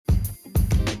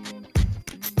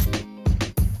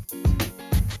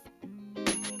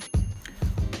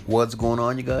What's going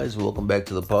on, you guys? Welcome back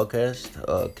to the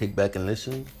podcast. Kick back and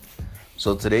listen.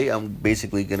 So today I'm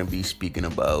basically gonna be speaking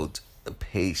about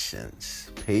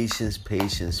patience, patience.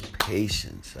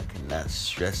 I cannot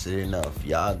stress it enough.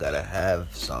 Y'all gotta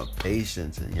have some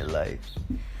patience in your life.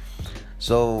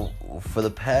 So for the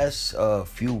past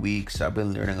few weeks, I've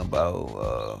been learning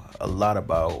about a lot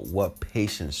about what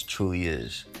patience truly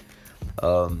is.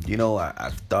 I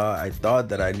thought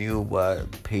that I knew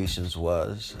what patience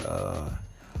was.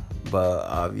 But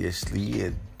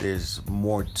obviously there's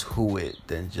more to it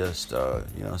than just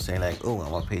saying like, oh,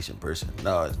 I'm a patient person.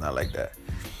 No, it's not like that.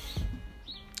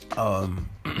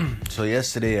 So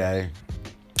yesterday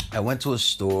I went to a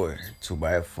store to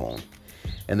buy a phone,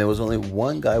 and there was only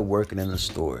one guy working in the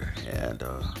store, and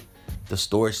the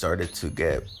store started to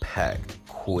get packed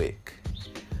quick.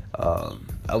 I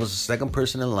was the second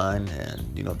person in line,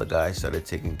 and the guy started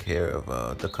taking care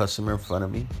of the customer in front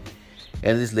of me,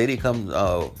 and this lady comes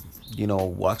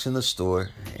walks in the store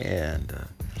and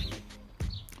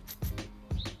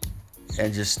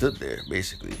just stood there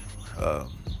basically.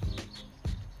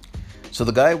 So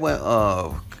the guy went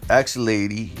asked the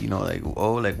lady, like,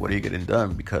 oh, like, what are you getting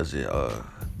done? Because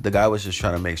the guy was just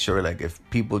trying to make sure, like, if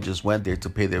people just went there to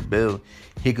pay their bill,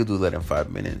 he could do that in 5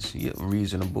 minutes. Yeah,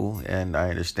 reasonable, and I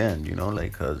understand,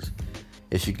 like, because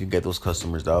if you can get those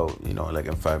customers out, like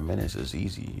in 5 minutes, it's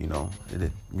easy,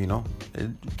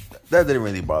 that didn't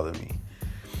really bother me.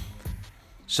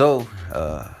 So,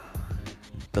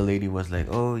 the lady was like,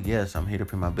 oh, yes, I'm here to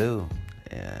pay my bill.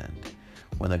 And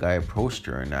when the guy approached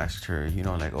her and asked her,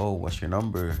 like, oh, what's your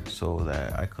number so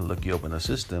that I could look you up in the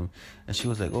system? And she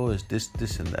was like, oh, it's this,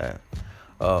 and that.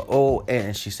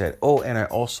 And she said, oh, and I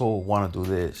also want to do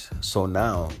this. So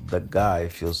now the guy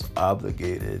feels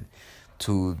obligated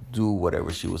to do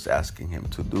whatever she was asking him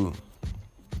to do.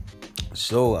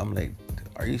 So I'm like,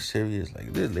 are you serious?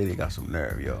 Like, this lady got some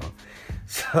nerve, yo.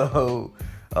 So,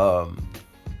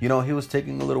 he was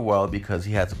taking a little while because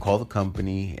he had to call the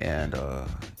company, and,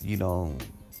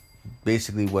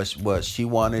 basically what she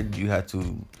wanted, you had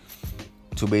to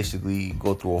basically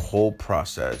go through a whole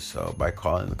process by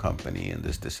calling the company and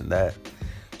this and that.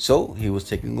 So he was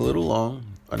taking a little long,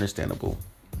 understandable.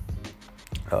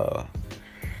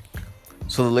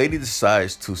 So the lady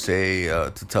decides to say,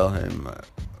 to tell him,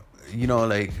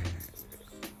 like,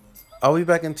 I'll be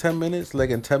back in 10 minutes. Like,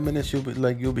 in 10 minutes, you'll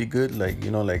be good. Like,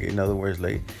 like, in other words,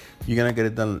 like, you're going to get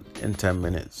it done in 10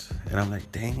 minutes. And I'm like,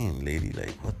 dang, lady,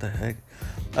 like, what the heck?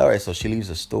 All right, so she leaves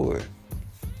the store.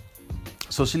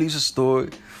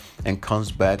 And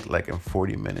comes back, like, in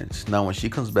 40 minutes. Now, when she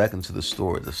comes back into the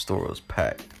store was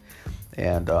packed.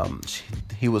 And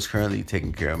he was currently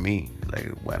taking care of me,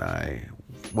 like,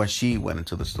 when she went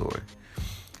into the store.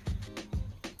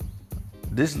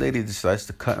 This lady decides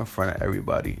to cut in front of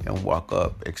everybody and walk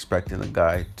up expecting the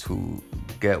guy to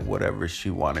get whatever she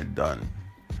wanted done.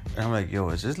 And I'm like, yo,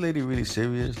 is this lady really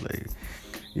serious? Like,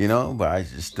 but I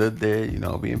just stood there,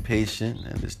 being patient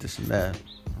and this and that.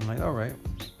 I'm like, all right.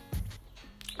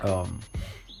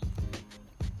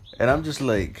 And I'm just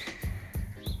like,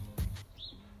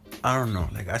 I don't know.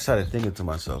 Like, I started thinking to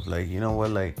myself, like, you know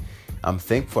what? Like, I'm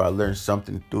thankful I learned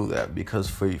something through that, because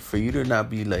for you to not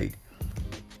be like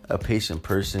a patient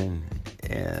person,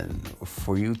 and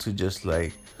for you to just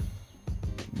like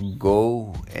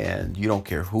go and you don't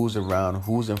care who's around,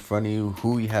 who's in front of you,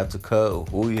 who you have to cut,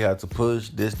 who you have to push,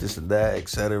 this and that,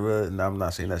 etc. And I'm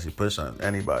not saying that you push on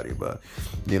anybody, but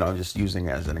I'm just using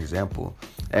it as an example.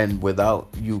 And without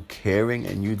you caring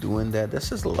and you doing that, that's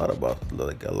just a lot about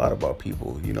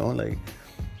people, like,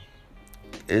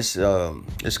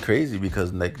 it's crazy,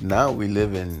 because like now we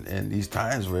live in these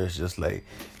times where it's just like,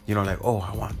 like, oh,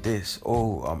 I want this.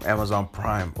 Oh, Amazon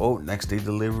Prime. Oh, next day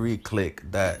delivery. Click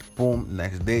that. Boom.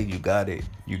 Next day you got it.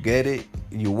 You get it.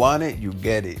 You want it. You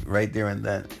get it right there and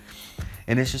then.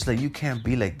 And it's just like, you can't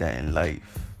be like that in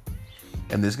life.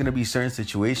 And there's gonna be certain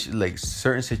situations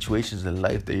in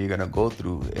life that you're gonna go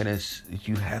through, and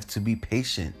you have to be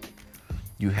patient.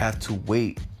 You have to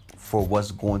wait for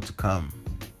what's going to come.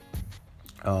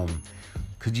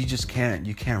 Cause you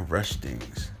can't rush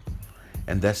things.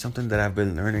 And that's something that I've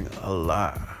been learning a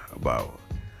lot about.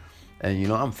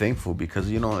 And, I'm thankful because,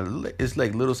 it's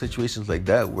like little situations like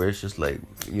that where it's just like,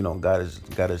 God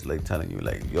is like telling you,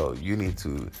 like, yo, you need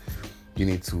to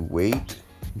wait.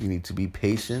 You need to be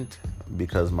patient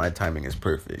because my timing is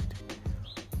perfect.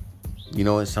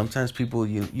 And sometimes people,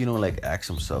 like, ask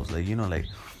themselves, like,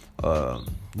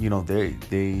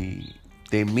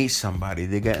 they meet somebody,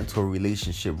 they get into a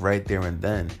relationship right there and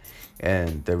then,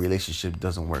 and the relationship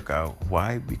doesn't work out.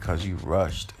 Why? Because you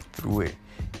rushed. through it.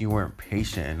 You weren't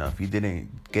patient enough. You didn't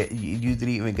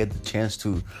even get the chance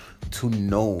to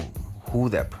know who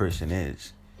that person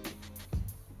is.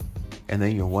 And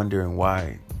then you're wondering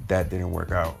why that didn't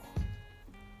work out.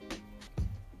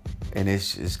 And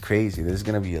it's crazy. There's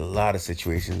gonna be a lot of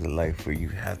situations in life where you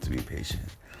have to be patient.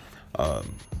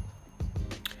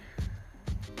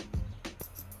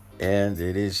 And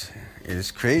it is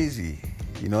crazy.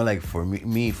 You know, like for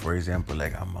me, for example,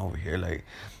 like I'm over here, like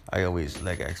I always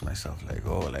like ask myself, like,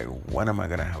 oh, like when am I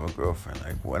gonna have a girlfriend?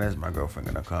 Like when is my girlfriend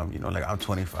gonna come? You know, like I'm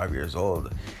 25 years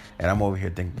old, and I'm over here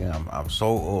thinking I'm so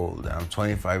old, and I'm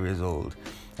 25 years old,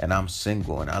 and I'm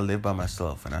single, and I live by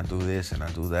myself, and I do this and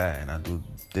I do that, and I do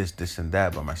this and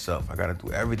that by myself. I gotta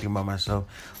do everything by myself.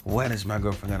 When is my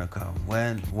girlfriend gonna come?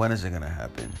 When is it gonna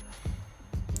happen?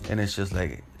 And it's just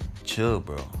like, chill,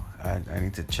 bro. I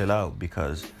need to chill out,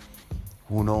 because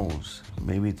who knows?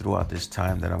 Maybe throughout this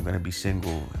time that I'm gonna be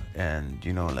single, and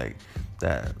you know, like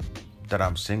that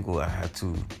I'm single, I had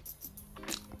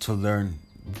to learn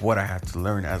what I had to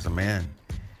learn as a man.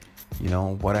 You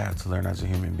know, what I have to learn as a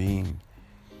human being.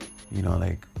 You know,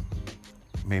 like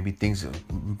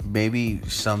maybe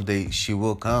someday she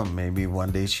will come, maybe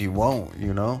one day she won't,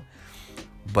 you know?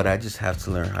 But I just have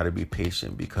to learn how to be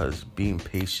patient, because being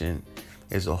patient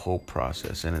is a whole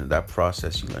process. And in that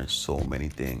process, you learn so many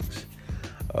things.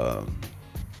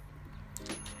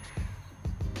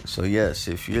 So yes,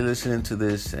 if you're listening to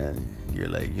this and you're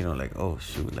like, you know, like, oh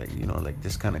shoot, like, you know, like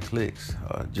this kind of clicks,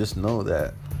 just know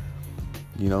that,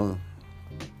 you know,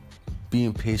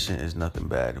 being patient is nothing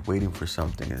bad. Waiting for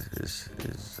something is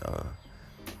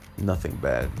nothing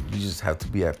bad. You just have to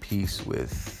be at peace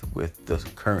with the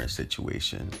current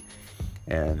situation,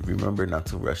 and remember not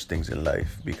to rush things in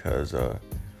life, because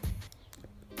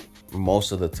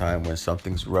most of the time when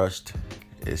something's rushed,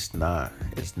 it's not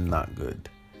good.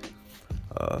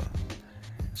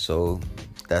 So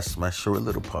that's my short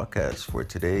little podcast for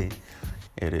today.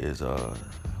 It is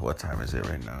what time is it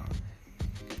right now?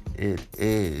 It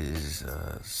is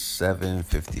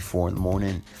 7:54 in the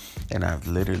morning, and I've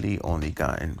literally only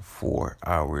gotten 4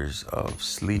 hours of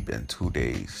sleep in 2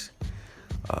 days.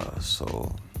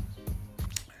 So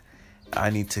I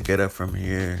need to get up from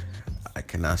here. I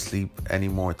cannot sleep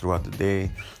anymore throughout the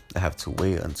day. I have to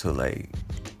wait until like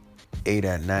 8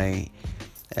 at night,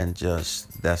 and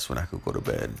just that's when I could go to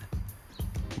bed.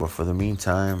 But for the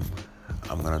meantime,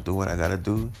 I'm gonna do what I gotta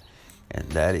do, and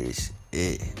that is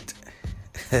it.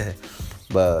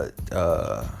 But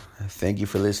thank you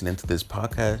for listening to this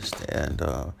podcast, and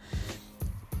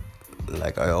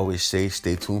like I always say,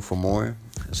 stay tuned for more.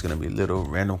 It's gonna be little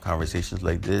random conversations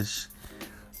like this.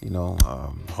 You know,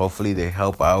 hopefully they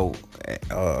help out.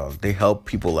 They help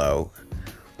people out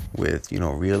with, you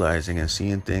know, realizing and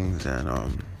seeing things,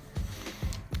 and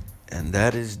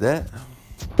that is that.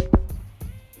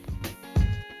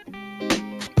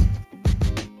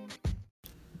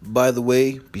 By the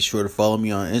way, be sure to follow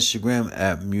me on Instagram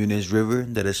at Muniz River.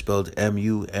 That is spelled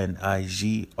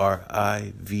MUNIZRIVER.